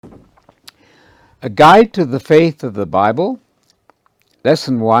A Guide to the Faith of the Bible,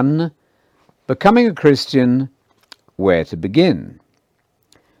 Lesson 1, Becoming a Christian, Where to Begin.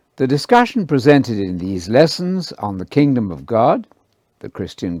 The discussion presented in these lessons on the kingdom of God, the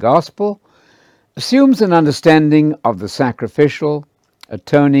Christian gospel, assumes an understanding of the sacrificial,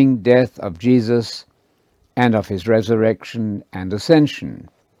 atoning death of Jesus and of his resurrection and ascension.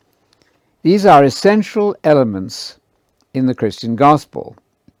 These are essential elements in the Christian gospel.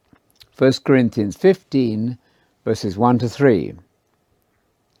 1 Corinthians 15, verses 1 to 3.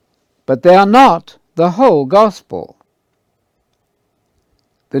 But they are not the whole gospel.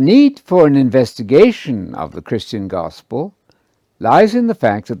 The need for an investigation of the Christian gospel lies in the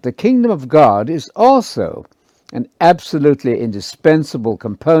fact that the kingdom of God is also an absolutely indispensable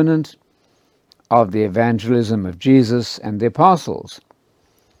component of the evangelism of Jesus and the apostles.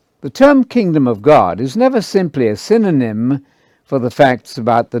 The term kingdom of God is never simply a synonym for the facts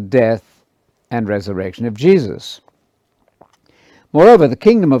about the death and resurrection of Jesus. Moreover, the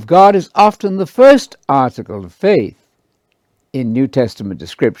kingdom of God is often the first article of faith in New Testament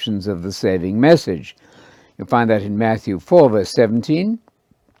descriptions of the saving message. You'll find that in Matthew 4, verse 17,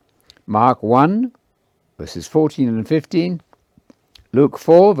 Mark 1, verses 14 and 15, Luke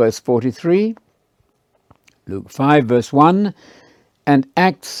 4, verse 43, Luke 5, verse 1, and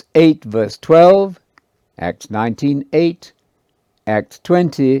Acts 8, verse 12, Acts 19, 8, Acts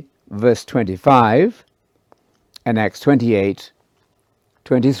 20, verse 25, and Acts 28,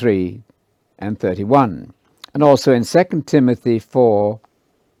 23, and 31, and also in 2 Timothy 4,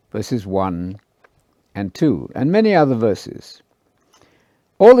 verses 1 and 2, and many other verses.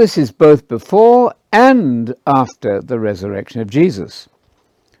 All this is both before and after the resurrection of Jesus.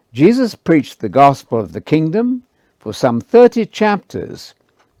 Jesus preached the gospel of the kingdom for some 30 chapters,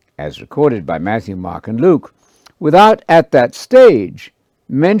 as recorded by Matthew, Mark, and Luke, without at that stage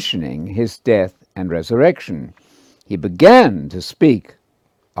mentioning his death and resurrection. He began to speak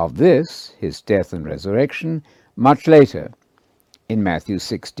of this, his death and resurrection, much later, in Matthew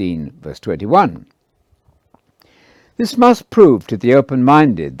 16, verse 21. This must prove to the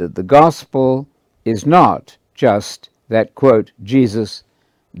open-minded that the gospel is not just that, quote, Jesus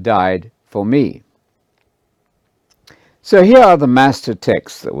died for me. So here are the master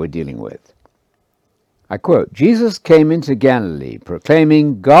texts that we're dealing with. I quote, Jesus came into Galilee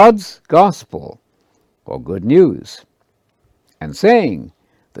proclaiming God's gospel, or good news, and saying,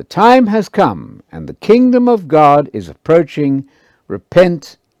 the time has come and the kingdom of God is approaching.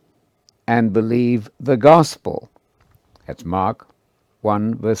 Repent and believe the gospel. That's Mark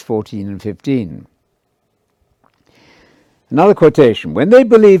 1, verse 14 and 15. Another quotation, when they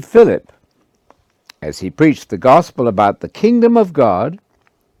believed Philip, as he preached the gospel about the kingdom of God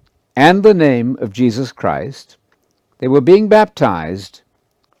and the name of Jesus Christ, they were being baptized,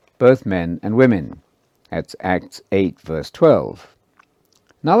 both men and women. That's Acts 8, verse 12.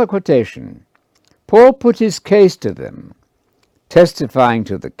 Another quotation, Paul put his case to them, testifying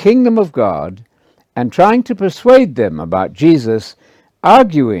to the kingdom of God and trying to persuade them about Jesus,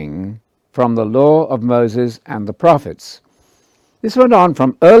 arguing from the law of Moses and the prophets. This went on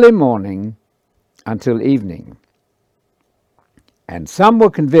from early morning until evening, and some were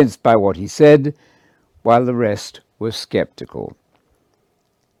convinced by what he said, while the rest were skeptical.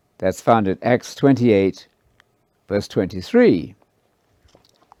 That's found at Acts 28, verse 23.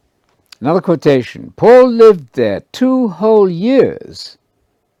 Another quotation, Paul lived there 2 whole years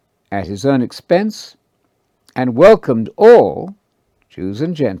at his own expense and welcomed all, Jews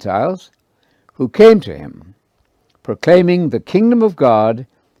and Gentiles, who came to him, proclaiming the kingdom of God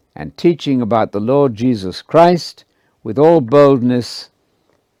and teaching about the Lord Jesus Christ with all boldness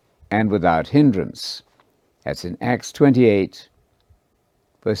and without hindrance. That's in Acts 28,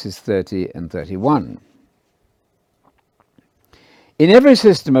 verses 30 and 31. In every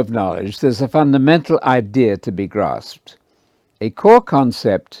system of knowledge, there's a fundamental idea to be grasped, a core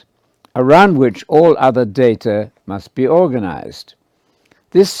concept around which all other data must be organized.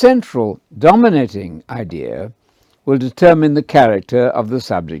 This central, dominating idea will determine the character of the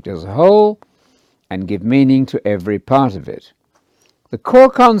subject as a whole and give meaning to every part of it. The core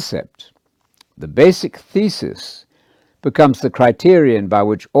concept, the basic thesis, becomes the criterion by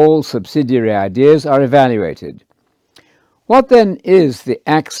which all subsidiary ideas are evaluated. What then is the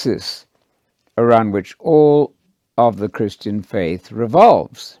axis around which all of the Christian faith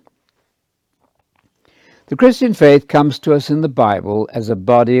revolves? The Christian faith comes to us in the Bible as a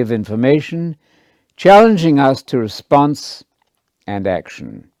body of information, challenging us to response and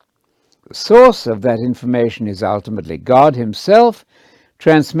action. The source of that information is ultimately God himself,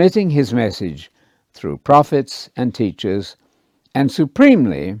 transmitting his message through prophets and teachers, and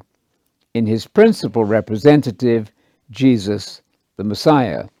supremely in his principal representative, Jesus the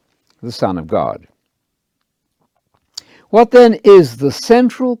Messiah, the Son of God. What then is the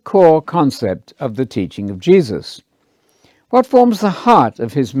central core concept of the teaching of Jesus? What forms the heart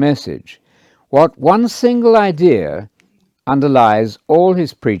of his message? What one single idea underlies all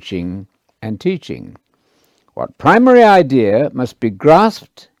his preaching and teaching? What primary idea must be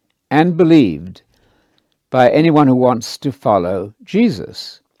grasped and believed by anyone who wants to follow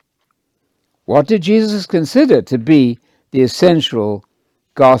Jesus? What did Jesus consider to be the essential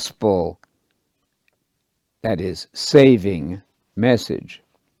gospel, that is, saving message?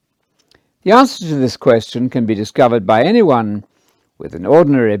 The answer to this question can be discovered by anyone with an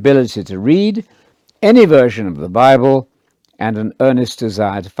ordinary ability to read any version of the Bible and an earnest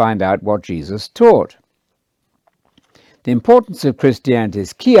desire to find out what Jesus taught. The importance of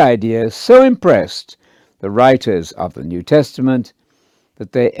Christianity's key ideas so impressed the writers of the New Testament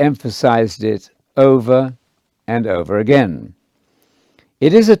that they emphasized it over and over again.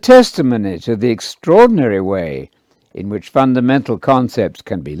 It is a testimony to the extraordinary way in which fundamental concepts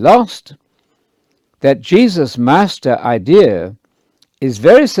can be lost that Jesus' master idea is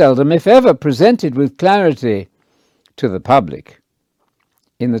very seldom, if ever, presented with clarity to the public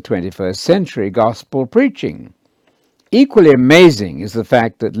in the 21st century gospel preaching. Equally amazing is the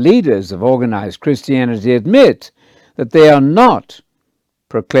fact that leaders of organized Christianity admit that they are not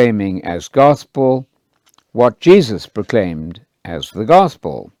proclaiming as gospel what Jesus proclaimed as the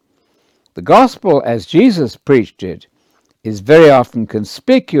gospel. The gospel as Jesus preached it is very often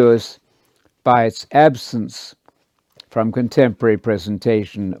conspicuous by its absence from contemporary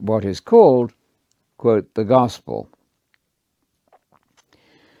presentation of what is called, quote, the gospel.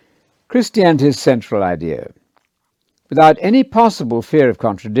 Christianity's central idea. Without any possible fear of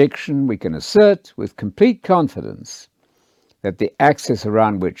contradiction, we can assert with complete confidence that the axis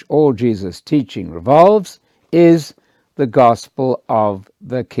around which all Jesus' teaching revolves is the gospel of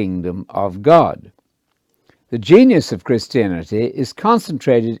the kingdom of God. The genius of Christianity is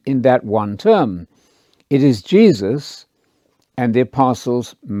concentrated in that one term. It is Jesus and the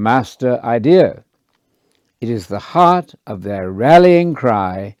apostles' master idea. It is the heart of their rallying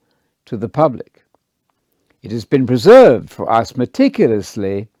cry to the public. It has been preserved for us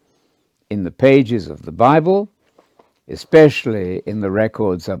meticulously in the pages of the Bible, especially in the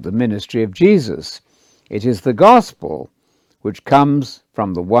records of the ministry of Jesus. It is the gospel which comes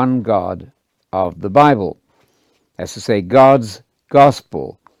from the one God of the Bible. That's to say, God's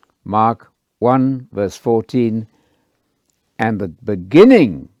gospel, Mark 1, verse 14, and the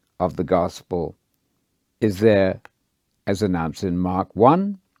beginning of the gospel is there as announced in Mark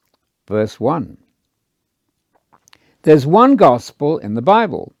 1, verse 1. There's one gospel in the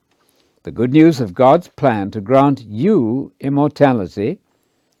Bible, the good news of God's plan to grant you immortality,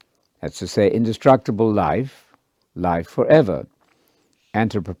 that's to say, indestructible life, life forever, and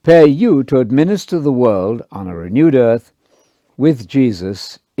to prepare you to administer the world on a renewed earth with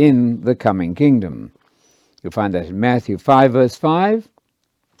Jesus in the coming kingdom. You'll find that in Matthew 5, verse 5,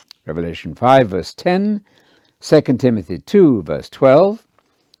 Revelation 5, verse 10, 2 Timothy 2, verse 12,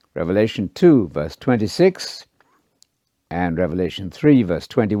 Revelation 2, verse 26, and Revelation 3, verse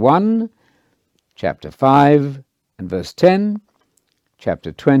 21, chapter 5 and verse 10,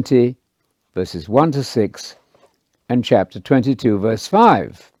 chapter 20, verses 1 to 6, and chapter 22, verse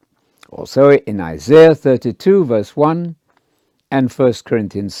 5. Also in Isaiah 32, verse 1, and 1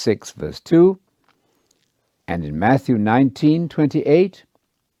 Corinthians 6, verse 2, and in Matthew 19, 28,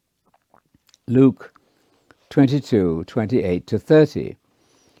 Luke 22, 28 to 30.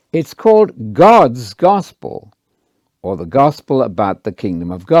 It's called God's gospel, or the gospel about the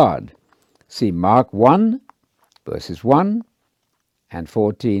kingdom of God. See Mark 1, verses 1 and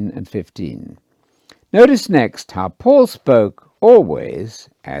 14 and 15. Notice next how Paul spoke always,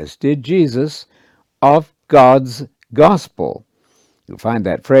 as did Jesus, of God's gospel. You'll find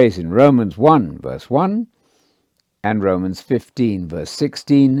that phrase in Romans 1, verse 1, and Romans 15, verse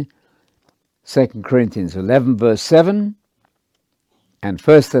 16, 2 Corinthians 11, verse 7, and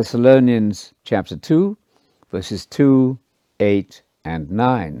 1 Thessalonians chapter 2, verses 2, 8, and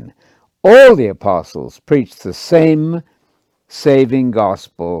 9. All the apostles preached the same saving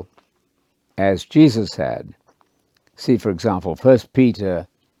gospel as Jesus had. See, for example, 1 Peter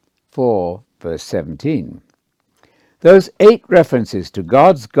 4, verse 17. Those 8 references to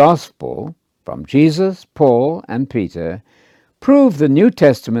God's gospel from Jesus, Paul, and Peter prove the New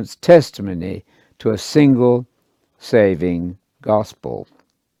Testament's testimony to a single saving gospel.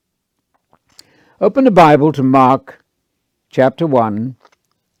 Open the Bible to Mark chapter 1,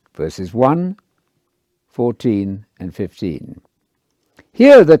 verses 1, 14, and 15.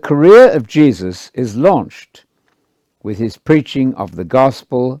 Here the career of Jesus is launched with his preaching of the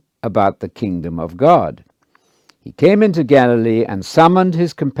gospel about the kingdom of God. He came into Galilee and summoned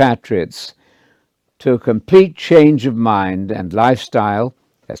his compatriots to a complete change of mind and lifestyle,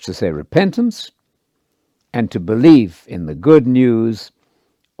 that's to say repentance, and to believe in the good news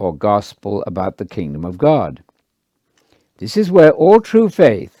or gospel about the kingdom of God. This is where all true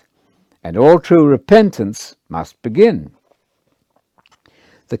faith and all true repentance must begin.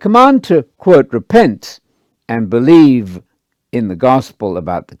 The command to, quote, repent and believe in the gospel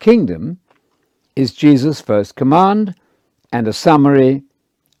about the kingdom is Jesus' first command and a summary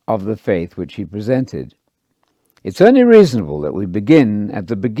of the faith which he presented. It's only reasonable that we begin at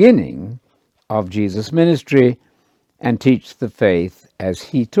the beginning of Jesus' ministry and teach the faith as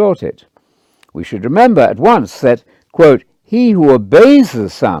he taught it. We should remember at once that, quote, he who obeys the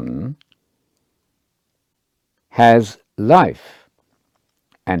Son has life,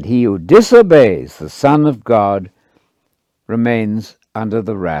 and he who disobeys the Son of God remains under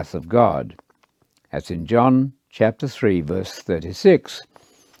the wrath of God. That's in John chapter 3, verse 36.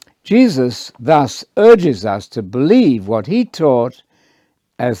 Jesus thus urges us to believe what he taught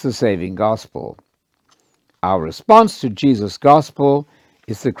as the saving gospel. Our response to Jesus' gospel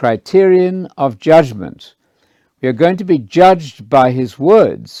is the criterion of judgment. We are going to be judged by his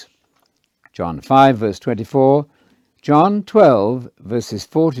words. John 5, verse 24, John 12, verses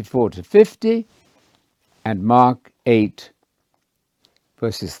 44 to 50, and Mark 8,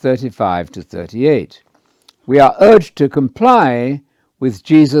 verses 35 to 38. We are urged to comply with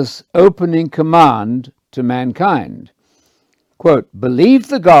Jesus' opening command to mankind. Quote, believe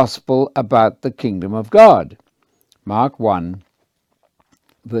the gospel about the kingdom of God. Mark 1,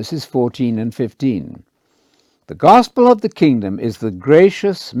 verses 14 and 15. The gospel of the kingdom is the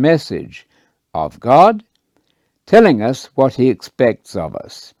gracious message of God, telling us what he expects of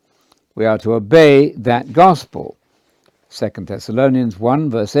us. We are to obey that gospel. 2 Thessalonians 1,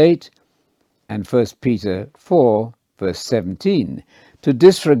 verse 8, and 1 Peter 4, verse 17. To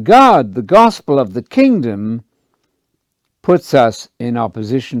disregard the gospel of the kingdom puts us in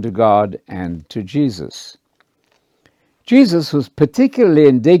opposition to God and to Jesus. Jesus was particularly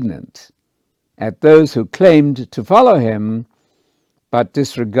indignant at those who claimed to follow him but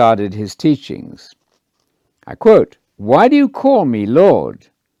disregarded his teachings. I quote, why do you call me Lord,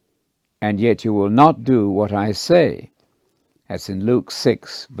 and yet you will not do what I say? That's in Luke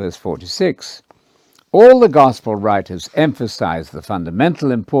 6, verse 46. All the gospel writers emphasize the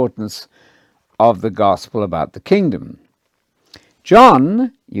fundamental importance of the gospel about the kingdom.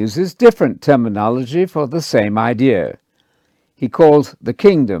 John uses different terminology for the same idea. He calls the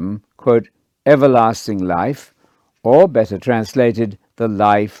kingdom, quote, everlasting life, or better translated, the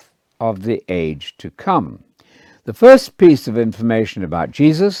life of the age to come. The first piece of information about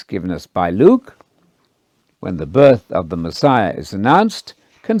Jesus given us by Luke, when the birth of the Messiah is announced,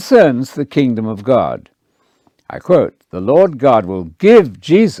 concerns the kingdom of God. I quote, the Lord God will give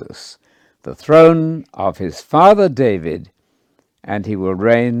Jesus the throne of his father David, and he will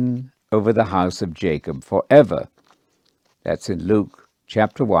reign over the house of Jacob forever. That's in Luke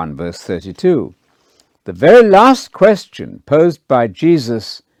chapter 1, verse 32. The very last question posed by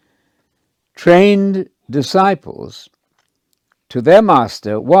Jesus' trained disciples to their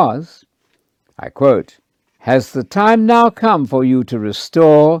master was, I quote, has the time now come for you to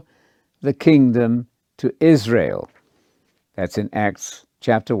restore the kingdom to Israel? That's in Acts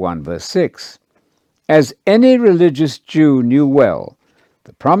chapter 1, verse 6. As any religious Jew knew well,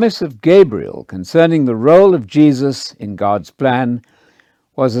 the promise of Gabriel concerning the role of Jesus in God's plan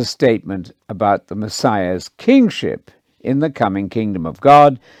was a statement about the Messiah's kingship in the coming kingdom of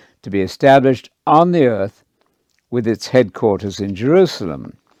God to be established on the earth with its headquarters in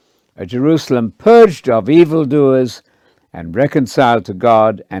Jerusalem, a Jerusalem purged of evildoers and reconciled to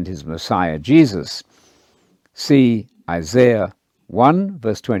God and his Messiah Jesus. See Isaiah 1,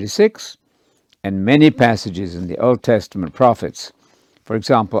 verse 26, and many passages in the Old Testament prophets. For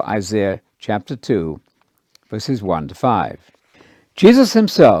example, Isaiah chapter 2, verses 1 to 5. Jesus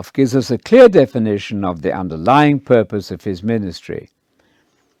himself gives us a clear definition of the underlying purpose of his ministry.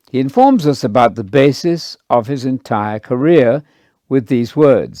 He informs us about the basis of his entire career with these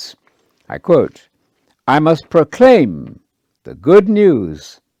words. I quote, I must proclaim the good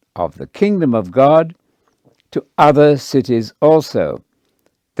news of the kingdom of God to other cities also.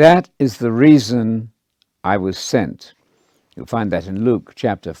 That is the reason I was sent. You'll find that in Luke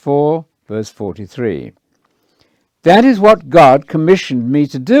chapter 4, verse 43. That is what God commissioned me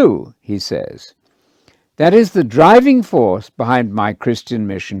to do, he says. That is the driving force behind my Christian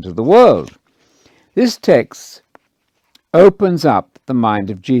mission to the world. This text opens up the mind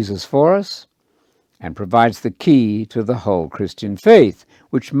of Jesus for us and provides the key to the whole Christian faith,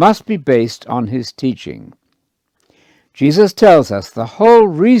 which must be based on his teaching. Jesus tells us the whole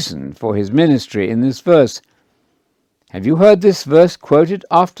reason for his ministry in this verse. Have you heard this verse quoted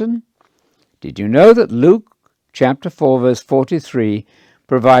often? Did you know that Luke chapter 4 verse 43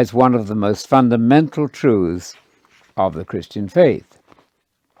 provides one of the most fundamental truths of the Christian faith?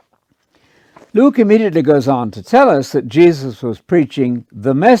 Luke immediately goes on to tell us that Jesus was preaching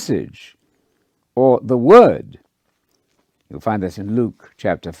the message, or the word. You'll find this in Luke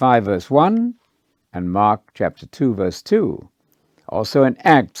chapter 5 verse 1 and Mark chapter 2 verse 2. Also in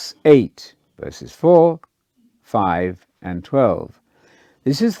Acts 8 verses 4, 5 and 12.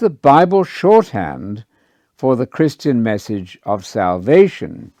 This is the Bible shorthand for the Christian message of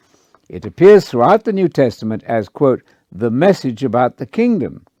salvation. It appears throughout the New Testament as, quote, the message about the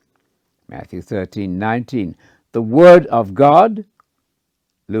kingdom. Matthew 13:19. The Word of God,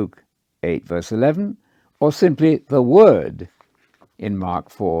 Luke 8 verse 11, or simply the Word in Mark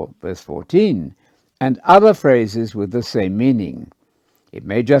 4 verse 14, and other phrases with the same meaning. It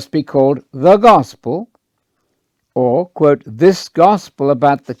may just be called the gospel, or, quote, this gospel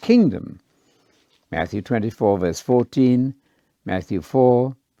about the kingdom. Matthew 24 verse 14, Matthew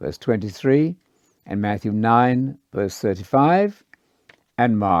 4 verse 23, and Matthew 9 verse 35,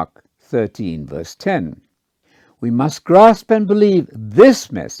 and Mark 13 verse 10. We must grasp and believe this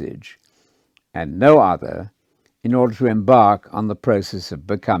message and no other in order to embark on the process of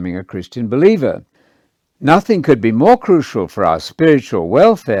becoming a Christian believer. Nothing could be more crucial for our spiritual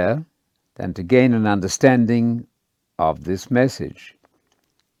welfare than to gain an understanding of this message.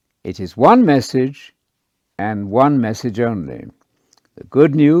 It is one message and one message only, the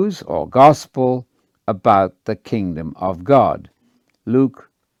good news or gospel about the kingdom of God. Luke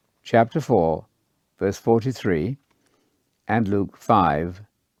chapter 4 verse 43 and Luke 5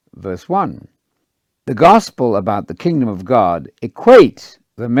 verse 1. The gospel about the kingdom of God equate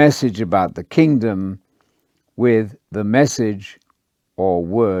the message about the kingdom with the message or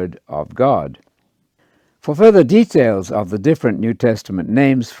word of God. For further details of the different New Testament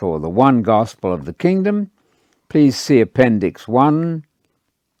names for the one gospel of the kingdom, please see Appendix 1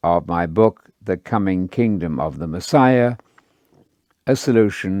 of my book, The Coming Kingdom of the Messiah, a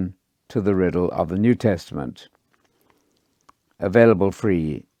solution to the riddle of the New Testament, available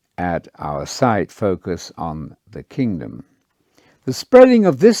free at our site, Focus on the Kingdom. The spreading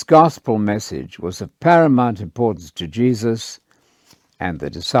of this gospel message was of paramount importance to Jesus and the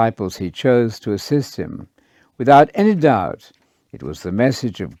disciples he chose to assist him. Without any doubt, it was the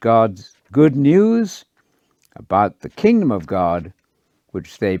message of God's good news about the kingdom of God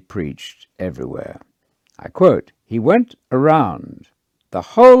which they preached everywhere. I quote, "He went around the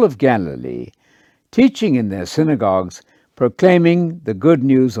whole of Galilee, teaching in their synagogues, proclaiming the good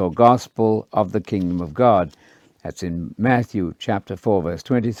news or gospel of the kingdom of God." That's in Matthew chapter 4, verse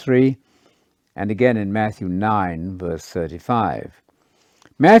 23, and again in Matthew 9, verse 35.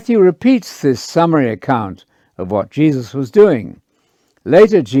 Matthew repeats this summary account of what Jesus was doing.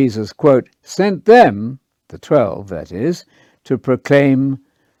 Later, Jesus, quote, sent them, the 12 that is, to proclaim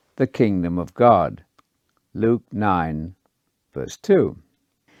the kingdom of God. Luke 9, verse 2.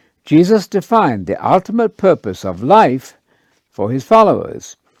 Jesus defined the ultimate purpose of life for his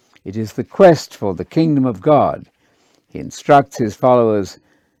followers. It is the quest for the kingdom of God. He instructs his followers,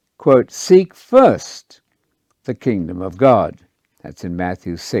 quote, seek first the kingdom of God. That's in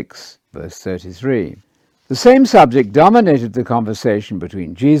Matthew 6, verse 33. The same subject dominated the conversation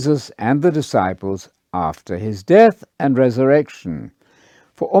between Jesus and the disciples after his death and resurrection.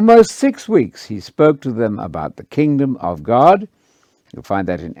 For almost 6 weeks, he spoke to them about the kingdom of God. You'll find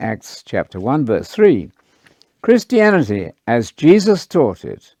that in Acts chapter 1, verse 3. Christianity, as Jesus taught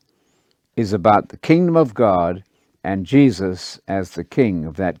it, is about the kingdom of God and Jesus as the king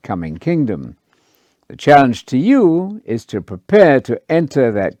of that coming kingdom. The challenge to you is to prepare to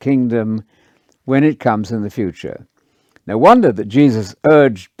enter that kingdom when it comes in the future. No wonder that Jesus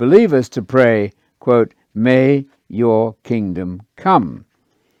urged believers to pray, quote, may your kingdom come.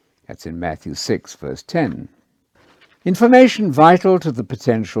 That's in Matthew 6, verse 10. Information vital to the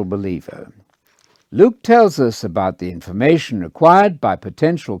potential believer. Luke tells us about the information required by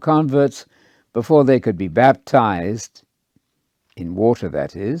potential converts before they could be baptized, in water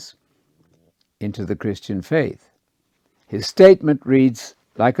that is, into the Christian faith. His statement reads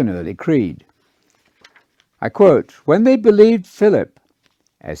like an early creed. I quote, when they believed Philip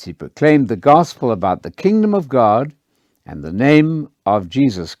as he proclaimed the gospel about the kingdom of God and the name of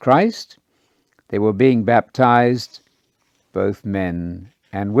Jesus Christ, they were being baptized, both men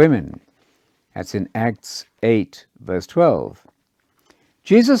and women. That's in Acts 8, verse 12.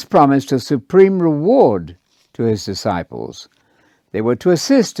 Jesus promised a supreme reward to his disciples. They were to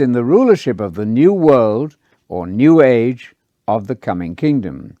assist in the rulership of the new world or new age of the coming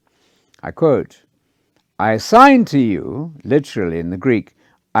kingdom. I quote, "I assign to you," literally in the Greek,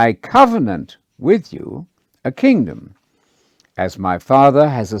 "I covenant with you a kingdom, as my Father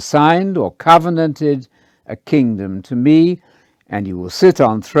has assigned or covenanted a kingdom to me, and you will sit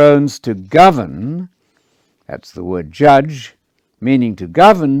on thrones to govern," that's the word judge, meaning to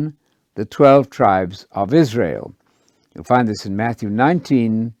govern, the 12 tribes of Israel. You'll find this in Matthew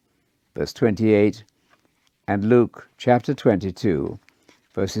 19, verse 28, and Luke chapter 22,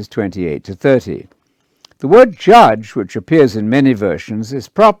 verses 28 to 30. The word judge, which appears in many versions, is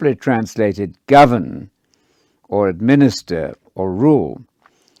properly translated govern, or administer, or rule.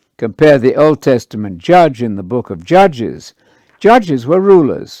 Compare the Old Testament judge in the book of Judges. Judges were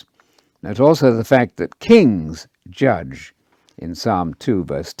rulers. Note also the fact that kings judge in Psalm 2,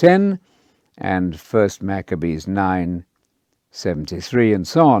 verse 10, and 1 Maccabees 9, 73, and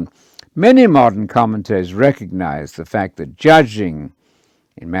so on. Many modern commentators recognize the fact that judging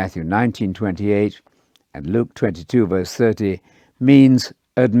in Matthew 19:28 and Luke 22, verse 30, means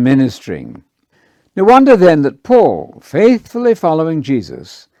administering. No wonder then that Paul, faithfully following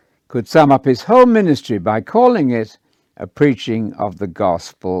Jesus, could sum up his whole ministry by calling it a preaching of the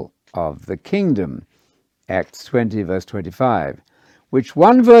gospel of the kingdom, Acts 20, verse 25, which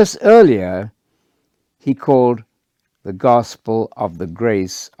one verse earlier he called the gospel of the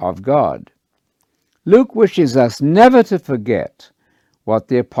grace of God. Luke wishes us never to forget what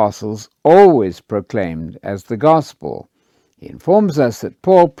the apostles always proclaimed as the gospel. He informs us that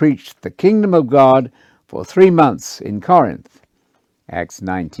Paul preached the kingdom of God for 3 months in Corinth, Acts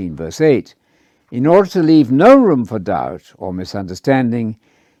 19, verse 8. In order to leave no room for doubt or misunderstanding,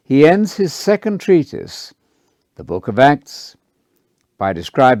 he ends his second treatise, the book of Acts, by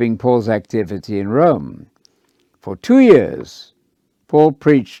describing Paul's activity in Rome. For 2 years, Paul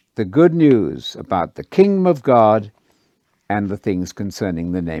preached the good news about the kingdom of God and the things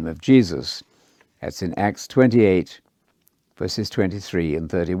concerning the name of Jesus. That's in Acts 28, verses 23 and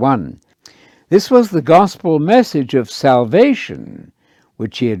 31. This was the gospel message of salvation,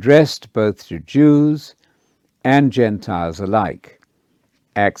 which he addressed both to Jews and Gentiles alike.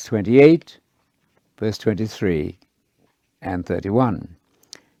 Acts 28, verse 23 and 31.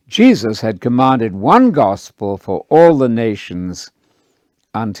 Jesus had commanded one gospel for all the nations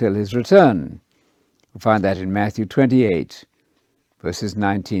until his return. We'll find that in Matthew 28, verses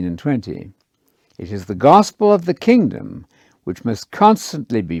 19 and 20. It is the gospel of the kingdom which must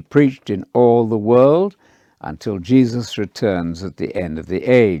constantly be preached in all the world until Jesus returns at the end of the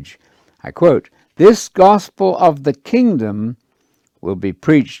age. I quote, "This gospel of the kingdom will be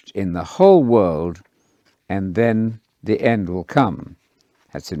preached in the whole world, and then the end will come."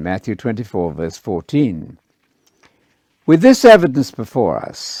 That's in Matthew 24, verse 14. With this evidence before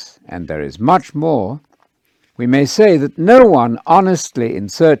us, and there is much more, we may say that no one honestly in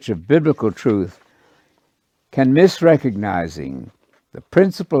search of biblical truth can miss recognizing the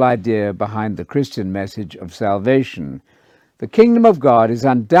principal idea behind the Christian message of salvation. The kingdom of God is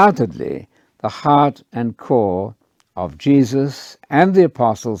undoubtedly the heart and core of Jesus and the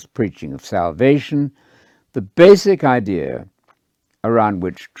apostles' preaching of salvation, the basic idea around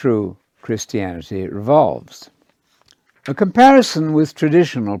which true Christianity revolves. A comparison with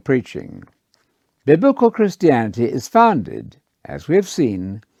traditional preaching. Biblical Christianity is founded, as we have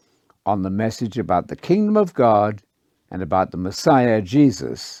seen, on the message about the kingdom of God and about the Messiah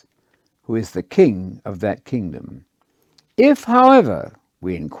Jesus, who is the king of that kingdom. If, however,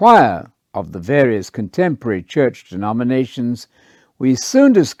 we inquire of the various contemporary church denominations, we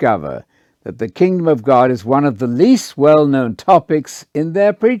soon discover that the kingdom of God is one of the least well-known topics in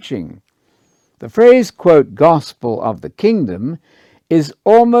their preaching. The phrase, quote, "gospel of the kingdom," is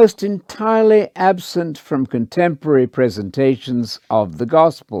almost entirely absent from contemporary presentations of the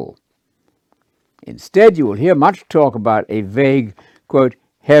gospel. Instead, you will hear much talk about a vague, quote,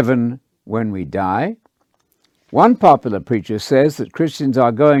 "heaven when we die." One popular preacher says that Christians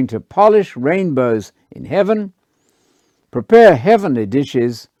are going to polish rainbows in heaven, prepare heavenly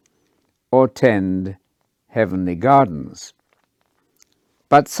dishes, or tend heavenly gardens.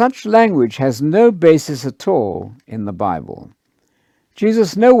 But such language has no basis at all in the Bible.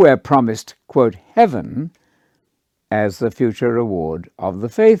 Jesus nowhere promised, quote, "heaven" as the future reward of the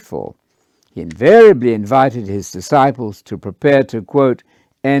faithful. He invariably invited his disciples to prepare to, quote,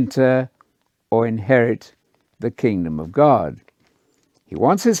 "enter or inherit the kingdom of God." He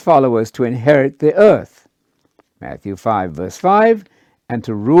wants his followers to inherit the earth, Matthew 5, verse 5, and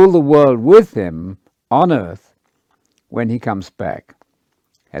to rule the world with him on earth when he comes back.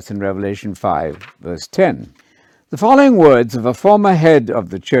 That's in Revelation 5, verse 10. The following words of a former head of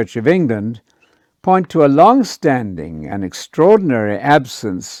the Church of England point to a long-standing and extraordinary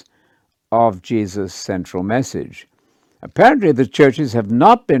absence of Jesus' central message. Apparently, the churches have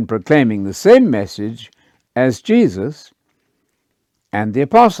not been proclaiming the same message as Jesus and the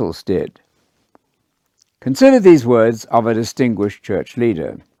apostles did. Consider these words of a distinguished church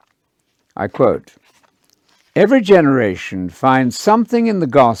leader. I quote, "Every generation finds something in the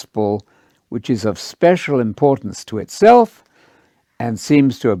gospel which is of special importance to itself and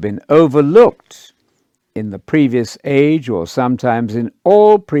seems to have been overlooked in the previous age or sometimes in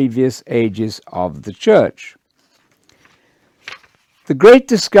all previous ages of the church. The great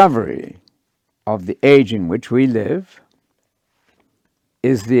discovery of the age in which we live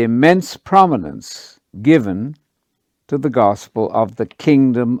is the immense prominence given to the gospel of the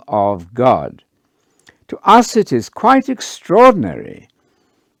kingdom of God. To us it is quite extraordinary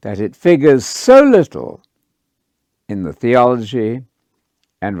that it figures so little in the theology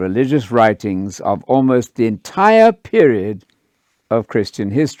and religious writings of almost the entire period of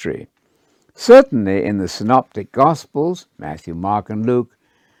Christian history. Certainly in the synoptic gospels, Matthew, Mark, and Luke,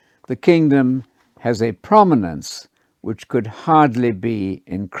 the kingdom has a prominence which could hardly be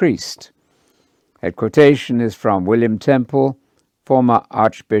increased." That quotation is from William Temple, former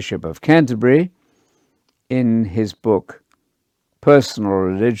Archbishop of Canterbury, in his book Personal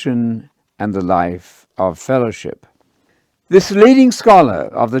Religion and the Life of Fellowship. This leading scholar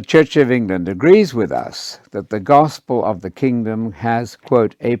of the Church of England agrees with us that the gospel of the kingdom has,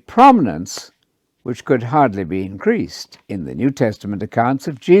 quote, "a prominence which could hardly be increased in the New Testament accounts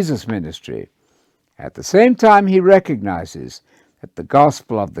of Jesus' ministry." At the same time, he recognizes that the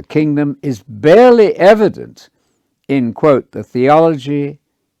gospel of the kingdom is barely evident in, quote, "the theology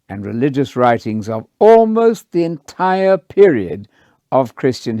and religious writings of almost the entire period of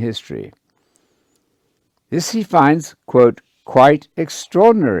Christian history." This he finds, quote, "quite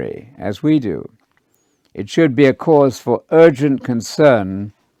extraordinary," as we do. It should be a cause for urgent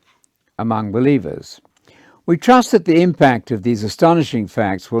concern among believers. We trust that the impact of these astonishing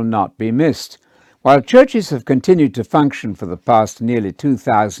facts will not be missed. While churches have continued to function for the past nearly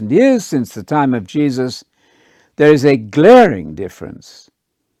 2,000 years since the time of Jesus, there is a glaring difference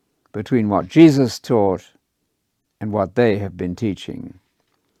between what Jesus taught and what they have been teaching.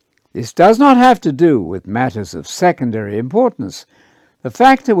 This does not have to do with matters of secondary importance. The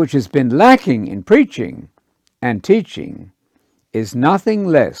factor which has been lacking in preaching and teaching is nothing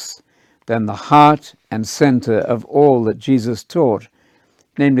less than the heart and center of all that Jesus taught,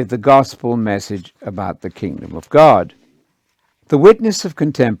 namely the gospel message about the kingdom of God. The witness of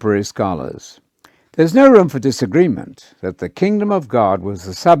contemporary scholars. There's no room for disagreement that the kingdom of God was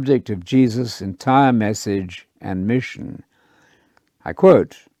the subject of Jesus' entire message and mission. I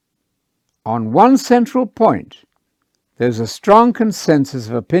quote, "On one central point, there's a strong consensus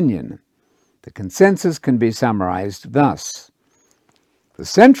of opinion. The consensus can be summarized thus. The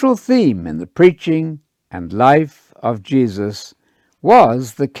central theme in the preaching and life of Jesus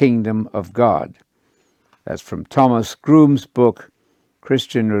was the kingdom of God." That's from Thomas Groom's book,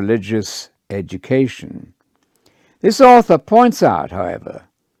 Christian Religious Education. This author points out, however,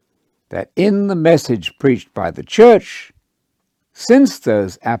 that in the message preached by the church since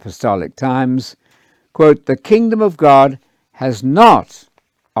those apostolic times, quote, "the kingdom of God has not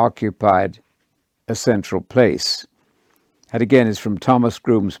occupied a central place." That again is from Thomas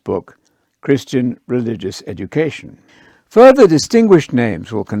Groom's book, Christian Religious Education. Further distinguished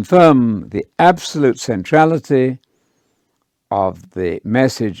names will confirm the absolute centrality of the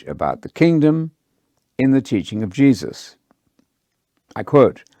message about the kingdom in the teaching of Jesus. I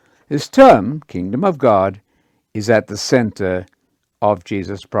quote, "This term, kingdom of God, is at the center of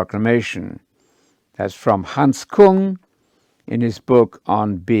Jesus' proclamation." That's from Hans Kung in his book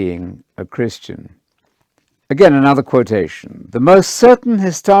on being a Christian. Again, another quotation. "The most certain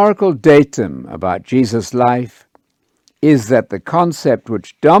historical datum about Jesus' life is that the concept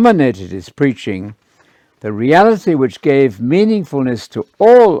which dominated his preaching, the reality which gave meaningfulness to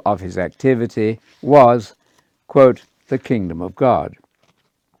all of his activity, was, quote, the kingdom of God."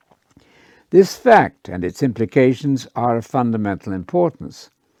 This fact and its implications are of fundamental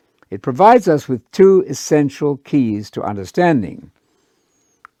importance. It provides us with two essential keys to understanding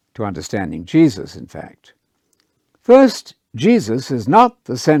Jesus, in fact. First, Jesus is not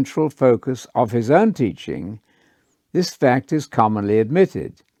the central focus of his own teaching. This fact is commonly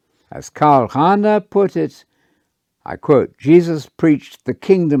admitted. As Karl Rahner put it, I quote, "Jesus preached the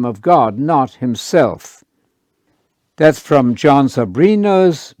kingdom of God, not himself." That's from John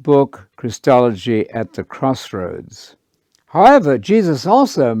Sobrino's book, Christology at the Crossroads. However, Jesus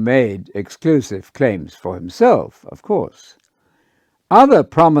also made exclusive claims for himself, of course. Other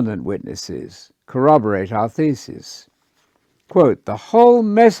prominent witnesses corroborate our thesis. Quote, "The whole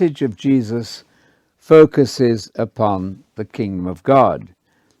message of Jesus focuses upon the kingdom of God."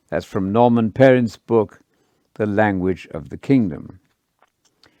 That's from Norman Perrin's book, The Language of the Kingdom.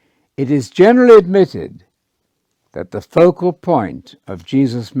 It is generally admitted that the focal point of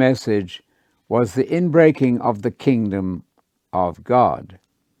Jesus' message was the inbreaking of the kingdom of God.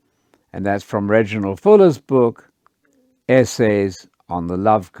 And that's from Reginald Fuller's book, Essays on the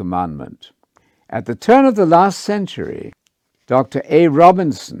Love Commandment. At the turn of the last century, Dr. A.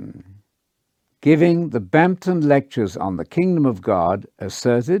 Robinson, giving the Bampton Lectures on the Kingdom of God,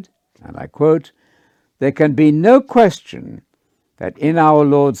 asserted, and I quote, "There can be no question that in our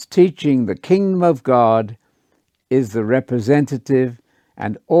Lord's teaching the kingdom of God is the representative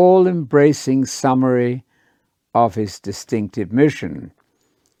and all-embracing summary of his distinctive mission.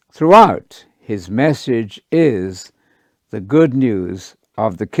 Throughout, his message is the good news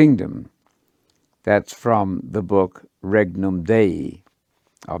of the kingdom." That's from the book Regnum Dei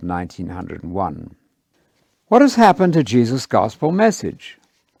of 1901. What has happened to Jesus' gospel message?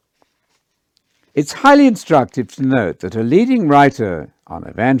 It's highly instructive to note that a leading writer on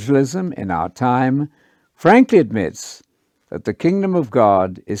evangelism in our time frankly admits that the kingdom of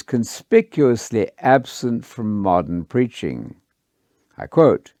God is conspicuously absent from modern preaching. I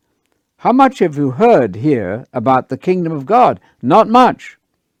quote, "How much have you heard here about the kingdom of God? Not much.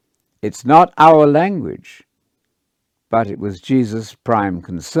 It's not our language, but it was Jesus' prime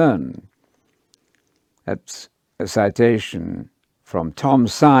concern." That's a citation from Tom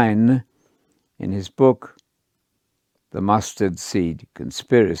Sine in his book, The Mustard Seed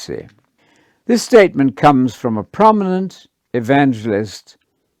Conspiracy. This statement comes from a prominent evangelist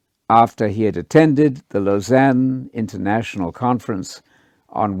after he had attended the Lausanne International Conference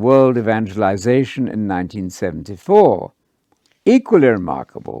on World Evangelization in 1974. Equally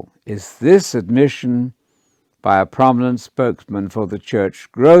remarkable is this admission by a prominent spokesman for the church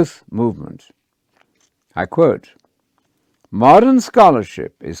growth movement. I quote, "Modern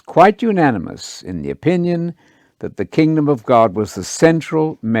scholarship is quite unanimous in the opinion that the kingdom of God was the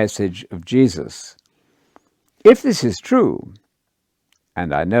central message of Jesus. If this is true,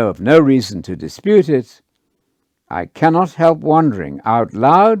 and I know of no reason to dispute it, I cannot help wondering out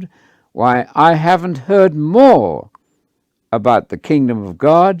loud why I haven't heard more about the kingdom of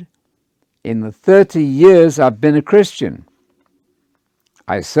God in the 30 years I've been a Christian.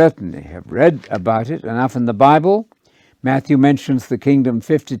 I certainly have read about it enough in the Bible. Matthew mentions the kingdom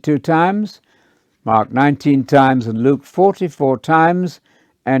 52 times, Mark 19 times, and Luke 44 times,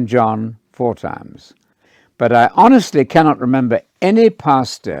 and John 4 times. But I honestly cannot remember any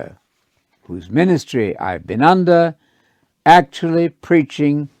pastor whose ministry I've been under actually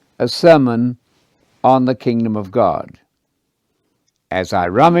preaching a sermon on the kingdom of God. As I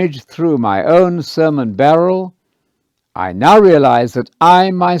rummage through my own sermon barrel, I now realize that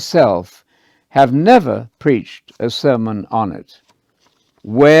I myself have never preached a sermon on it.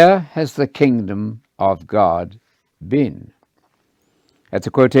 Where has the kingdom of God been?" That's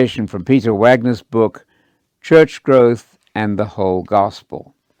a quotation from Peter Wagner's book, Church Growth and the Whole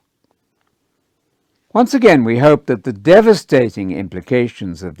Gospel. Once again, we hope that the devastating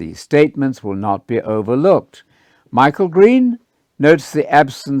implications of these statements will not be overlooked. Michael Green notes the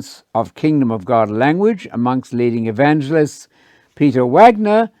absence of kingdom of God language amongst leading evangelists. Peter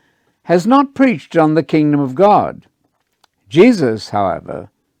Wagner has not preached on the kingdom of God. Jesus, however,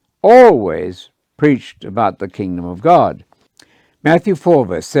 always preached about the kingdom of God. Matthew 4,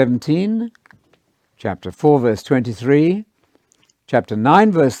 verse 17, chapter 4, verse 23, chapter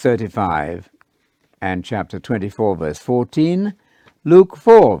 9, verse 35, and chapter 24, verse 14, Luke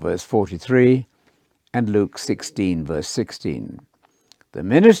 4, verse 43, and Luke 16, verse 16. The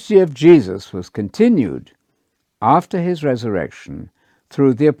ministry of Jesus was continued after his resurrection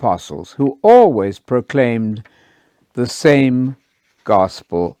through the apostles, who always proclaimed the same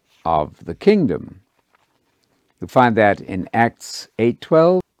gospel of the kingdom. You'll find that in Acts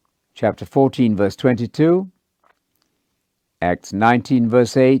 8:12, chapter 14, verse 22, Acts 19,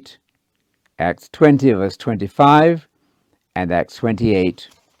 verse 8, Acts 20, verse 25, and Acts 28,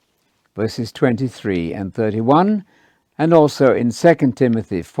 verses 23 and 31, and also in 2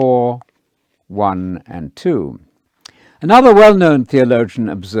 Timothy 4, 1 and 2. Another well-known theologian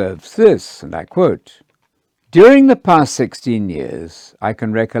observes this, and I quote, "During the past 16 years, I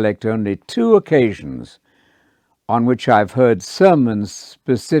can recollect only 2 occasions on which I've heard sermons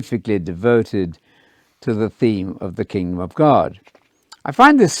specifically devoted to the theme of the kingdom of God. I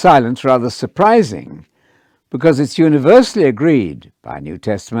find this silence rather surprising, because it's universally agreed by New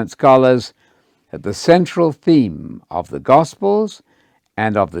Testament scholars that the central theme of the Gospels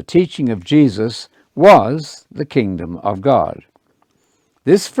and of the teaching of Jesus was the kingdom of God.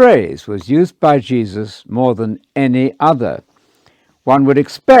 This phrase was used by Jesus more than any other. One would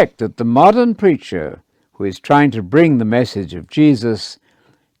expect that the modern preacher who is trying to bring the message of Jesus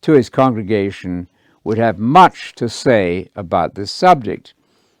to his congregation would have much to say about this subject.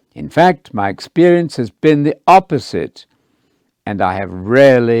 In fact, my experience has been the opposite, and I have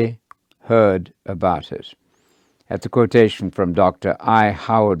rarely heard about it. That's a quotation from Dr. I.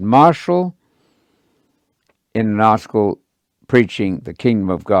 Howard Marshall in an article Preaching the Kingdom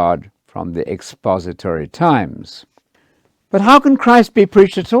of God from the Expository Times. But how can Christ be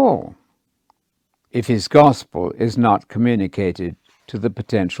preached at all if his gospel is not communicated to the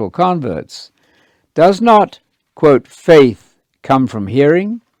potential converts? Does not, quote, faith come from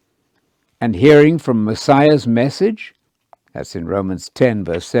hearing, and hearing from Messiah's message? That's in Romans 10,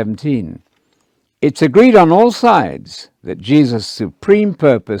 verse 17. It's agreed on all sides that Jesus' supreme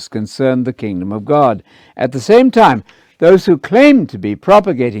purpose concerned the kingdom of God. At the same time, those who claim to be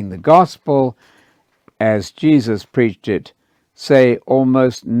propagating the gospel as Jesus preached it say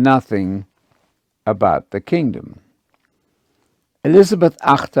almost nothing about the kingdom. Elizabeth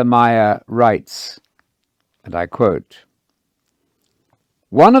Achtermeier writes, and I quote,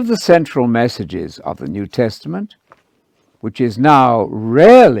 "One of the central messages of the New Testament, which is now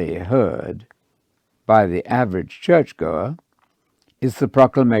rarely heard by the average churchgoer, is the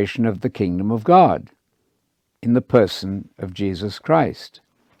proclamation of the kingdom of God in the person of Jesus Christ.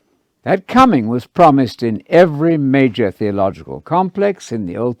 That coming was promised in every major theological complex in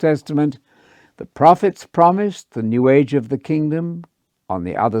the Old Testament. The prophets promised the new age of the kingdom on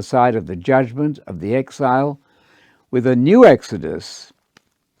the other side of the judgment of the exile, with a new exodus,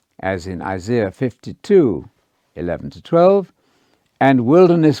 as in Isaiah 52, 11-12, and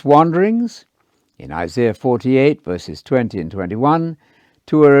wilderness wanderings, in Isaiah 48, verses 20 and 21,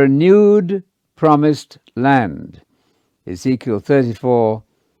 to a renewed promised land, Ezekiel 34,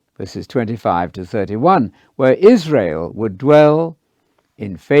 verses 25-31, where Israel would dwell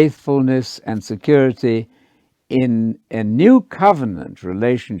in faithfulness and security in a new covenant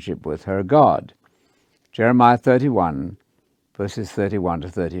relationship with her God, Jeremiah 31, verses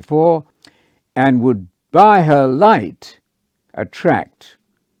 31-34, and would by her light attract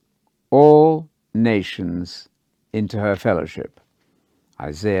all nations into her fellowship,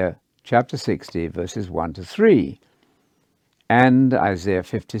 Isaiah chapter 60, verses 1-3, and Isaiah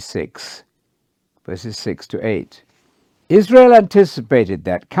 56, verses 6-8. Israel anticipated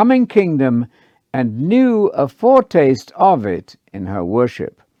that coming kingdom and knew a foretaste of it in her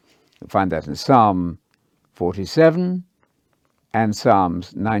worship. You'll find that in Psalm 47 and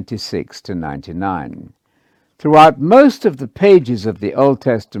Psalms 96-99. Throughout most of the pages of the Old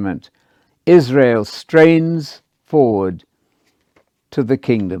Testament, Israel strains forward to the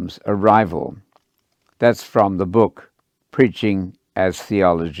kingdom's arrival. That's from the book Preaching as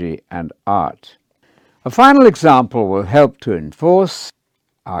Theology and Art. A final example will help to enforce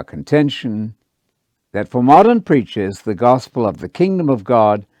our contention that for modern preachers, the gospel of the kingdom of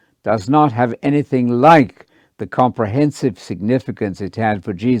God does not have anything like the comprehensive significance it had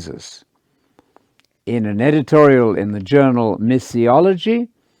for Jesus. In an editorial in the journal Missiology,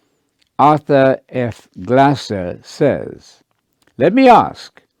 Arthur F. Glasser says, "Let me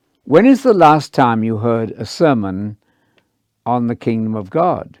ask, when is the last time you heard a sermon on the kingdom of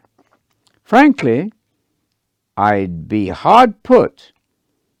God? Frankly, I'd be hard put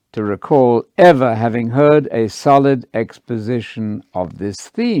to recall ever having heard a solid exposition of this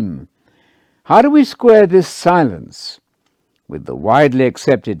theme. How do we square this silence with the widely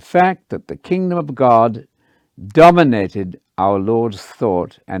accepted fact that the kingdom of God dominated our Lord's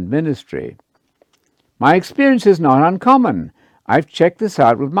thought and ministry? My experience is not uncommon. I've checked this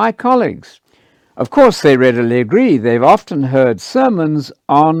out with my colleagues. Of course, they readily agree. They've often heard sermons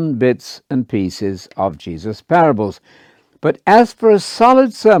on bits and pieces of Jesus' parables. But as for a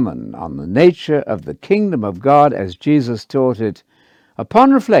solid sermon on the nature of the kingdom of God as Jesus taught it,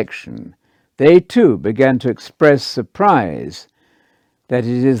 upon reflection, they too began to express surprise that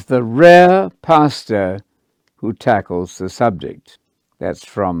it is the rare pastor who tackles the subject." That's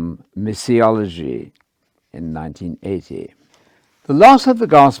from Missiology in 1980. The loss of the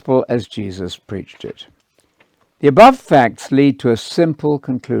gospel as Jesus preached it. The above facts lead to a simple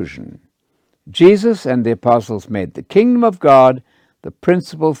conclusion. Jesus and the apostles made the kingdom of God the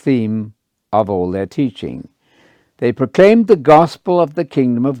principal theme of all their teaching. They proclaimed the gospel of the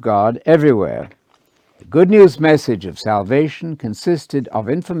kingdom of God everywhere. The good news message of salvation consisted of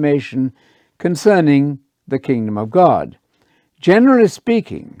information concerning the kingdom of God. Generally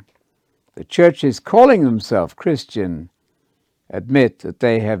speaking, the churches calling themselves Christian admit that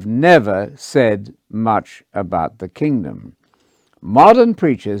they have never said much about the kingdom. Modern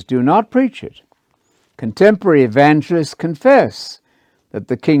preachers do not preach it. Contemporary evangelists confess that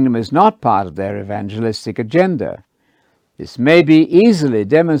the kingdom is not part of their evangelistic agenda. This may be easily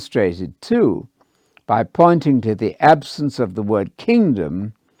demonstrated, too, by pointing to the absence of the word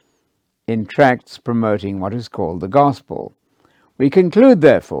kingdom in tracts promoting what is called the gospel. We conclude,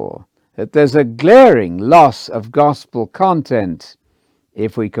 therefore, that there's a glaring loss of gospel content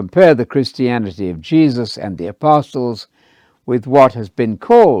if we compare the Christianity of Jesus and the apostles with what has been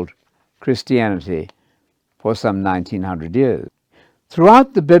called Christianity for some 1900 years.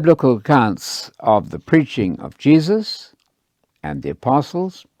 Throughout the biblical accounts of the preaching of Jesus and the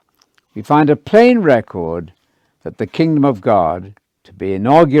apostles, we find a plain record that the kingdom of God, to be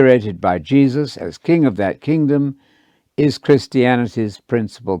inaugurated by Jesus as king of that kingdom, is Christianity's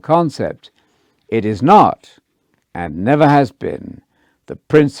principal concept. It is not, and never has been, the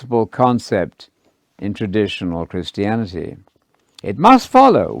principal concept in traditional Christianity. It must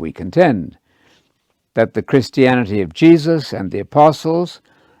follow, we contend, that the Christianity of Jesus and the apostles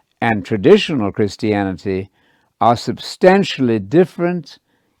and traditional Christianity are substantially different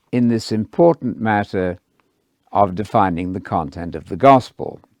in this important matter of defining the content of the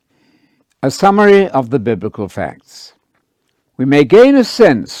gospel. A summary of the biblical facts. We may gain a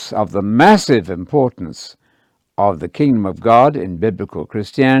sense of the massive importance of the kingdom of God in biblical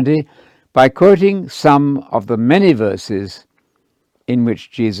Christianity by quoting some of the many verses in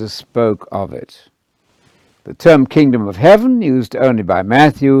which Jesus spoke of it. The term kingdom of heaven, used only by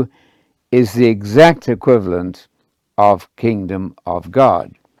Matthew, is the exact equivalent of kingdom of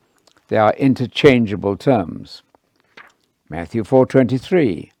God. They are interchangeable terms. Matthew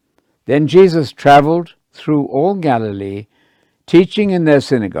 4:23. Then Jesus traveled through all Galilee, teaching in their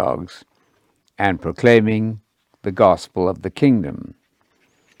synagogues and proclaiming the gospel of the kingdom.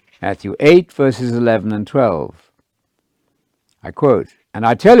 Matthew 8, verses 11 and 12. I quote, "And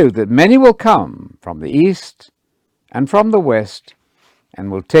I tell you that many will come from the east and from the west, and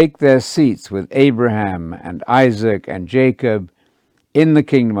will take their seats with Abraham and Isaac and Jacob in the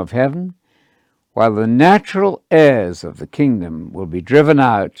kingdom of heaven, while the natural heirs of the kingdom will be driven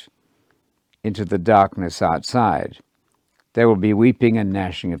out into the darkness outside. There will be weeping and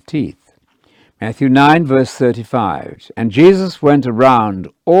gnashing of teeth." Matthew 9, verse 35. "And Jesus went around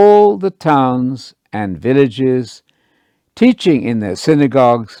all the towns and villages, teaching in their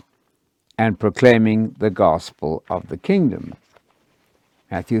synagogues and proclaiming the gospel of the kingdom."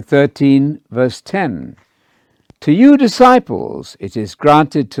 Matthew 13, verse 10. "To you disciples it is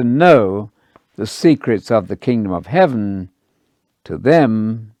granted to know the secrets of the kingdom of heaven. To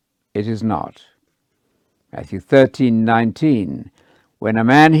them it is not." Matthew 13:19. "When a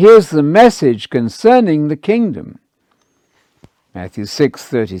man hears the message concerning the kingdom." Matthew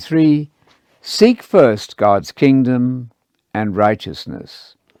 6:33. "Seek first God's kingdom and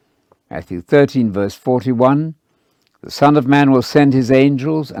righteousness." Matthew 13, verse 41. "The Son of Man will send his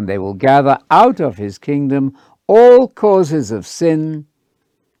angels, and they will gather out of his kingdom all causes of sin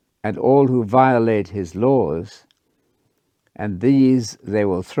and all who violate his laws, and these they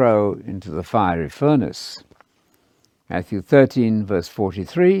will throw into the fiery furnace." Matthew 13, verse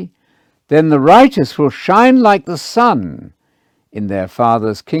 43. "Then the righteous will shine like the sun in their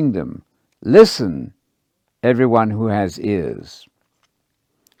Father's kingdom. Listen, everyone who has ears."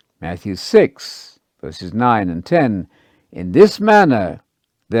 Matthew 6, verses 9 and 10. "In this manner,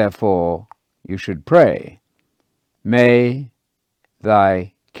 therefore, you should pray, may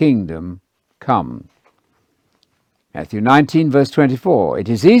thy kingdom come." Matthew 19, verse 24. "It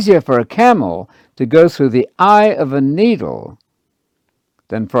is easier for a camel to go through the eye of a needle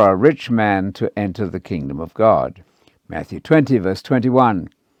than for a rich man to enter the kingdom of God." Matthew 20, verse 21.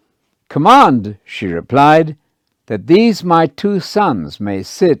 "Command," she replied, "that these my 2 sons may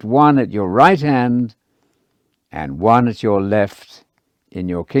sit, one at your right hand and one at your left in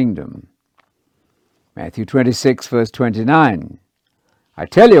your kingdom." Matthew 26, verse 29. "I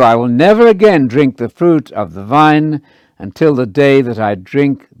tell you, I will never again drink the fruit of the vine until the day that I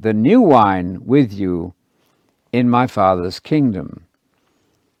drink the new wine with you in my Father's kingdom."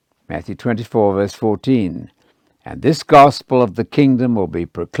 Matthew 24, verse 14. "And this gospel of the kingdom will be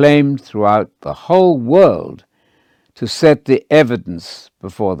proclaimed throughout the whole world to set the evidence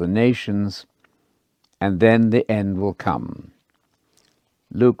before the nations, and then the end will come."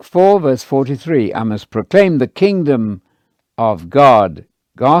 Luke 4, verse 43. "I must proclaim the kingdom of God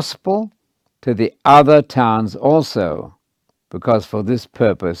gospel to the other towns also, because for this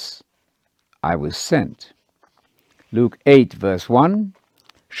purpose I was sent." Luke 8, verse 1.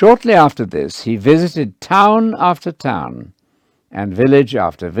 Shortly after this, he visited town after town and village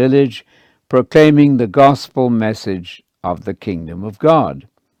after village, proclaiming the gospel message of the kingdom of God.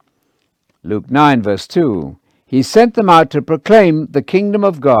 Luke 9, verse 2. He sent them out to proclaim the kingdom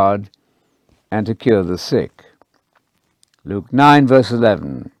of God and to cure the sick. Luke 9, verse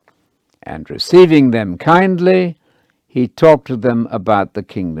 11. And receiving them kindly, he talked to them about the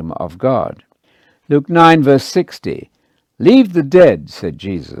kingdom of God. Luke 9, verse 60. Leave the dead, said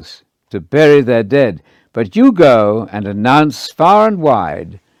Jesus, to bury their dead, but you go and announce far and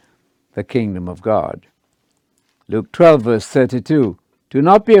wide the kingdom of God. Luke 12, verse 32. Do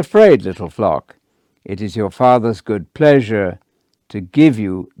not be afraid, little flock. It is your Father's good pleasure to give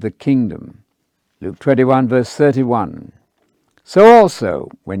you the kingdom. Luke 21, verse 31. So also,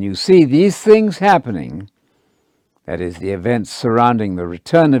 when you see these things happening, that is, the events surrounding the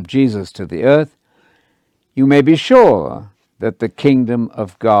return of Jesus to the earth, you may be sure that the kingdom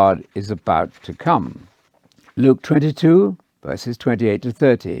of God is about to come. Luke 22, verses 28 to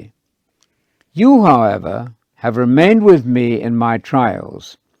 30. You, however, have remained with me in my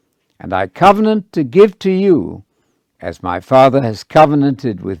trials, and I covenant to give to you, as my Father has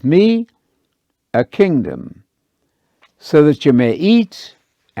covenanted with me, a kingdom, so that you may eat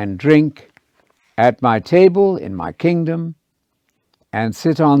and drink at my table in my kingdom, and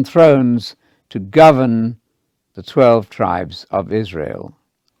sit on thrones to govern the 12 tribes of Israel.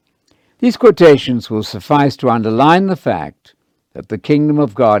 These quotations will suffice to underline the fact that the kingdom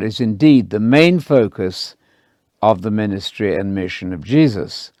of God is indeed the main focus of the ministry and mission of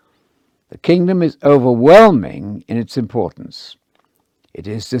Jesus. The kingdom is overwhelming in its importance. It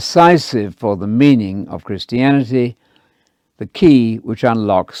is decisive for the meaning of Christianity, the key which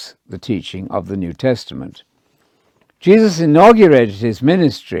unlocks the teaching of the New Testament. Jesus inaugurated his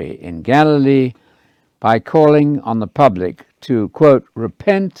ministry in Galilee by calling on the public to, quote,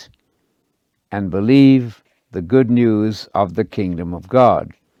 repent and believe the good news of the kingdom of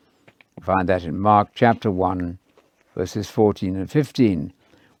God. You find that in Mark chapter 1, verses 14 and 15.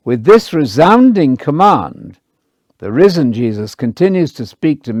 With this resounding command, the risen Jesus continues to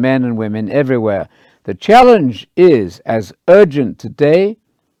speak to men and women everywhere. The challenge is as urgent today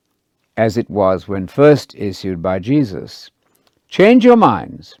as it was when first issued by Jesus. Change your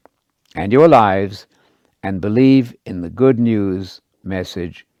minds and your lives and believe in the good news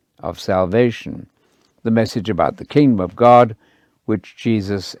message of salvation, the message about the kingdom of God, which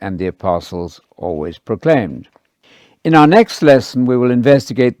Jesus and the apostles always proclaimed. In our next lesson, we will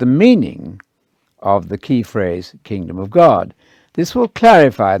investigate the meaning of the key phrase, kingdom of God. This will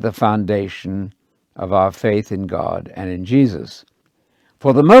clarify the foundation of our faith in God and in Jesus.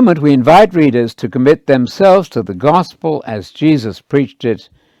 For the moment, we invite readers to commit themselves to the gospel as Jesus preached it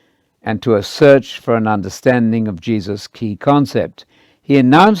and to a search for an understanding of Jesus' key concept. He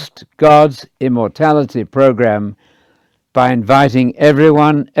announced God's immortality program by inviting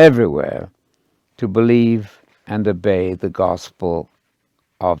everyone everywhere to believe and obey the gospel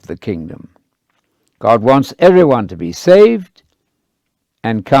of the kingdom. God wants everyone to be saved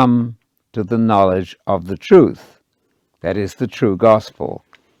and come to the knowledge of the truth. That is the true gospel.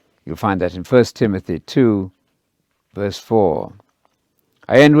 You'll find that in 1 Timothy 2, verse 4.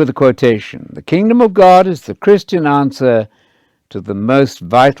 I end with a quotation. The kingdom of God is the Christian answer to the most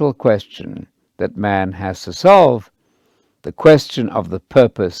vital question that man has to solve, the question of the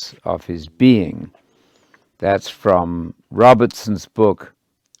purpose of his being. That's from Robertson's book,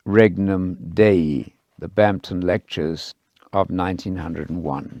 Regnum Dei, the Bampton Lectures of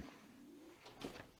 1901.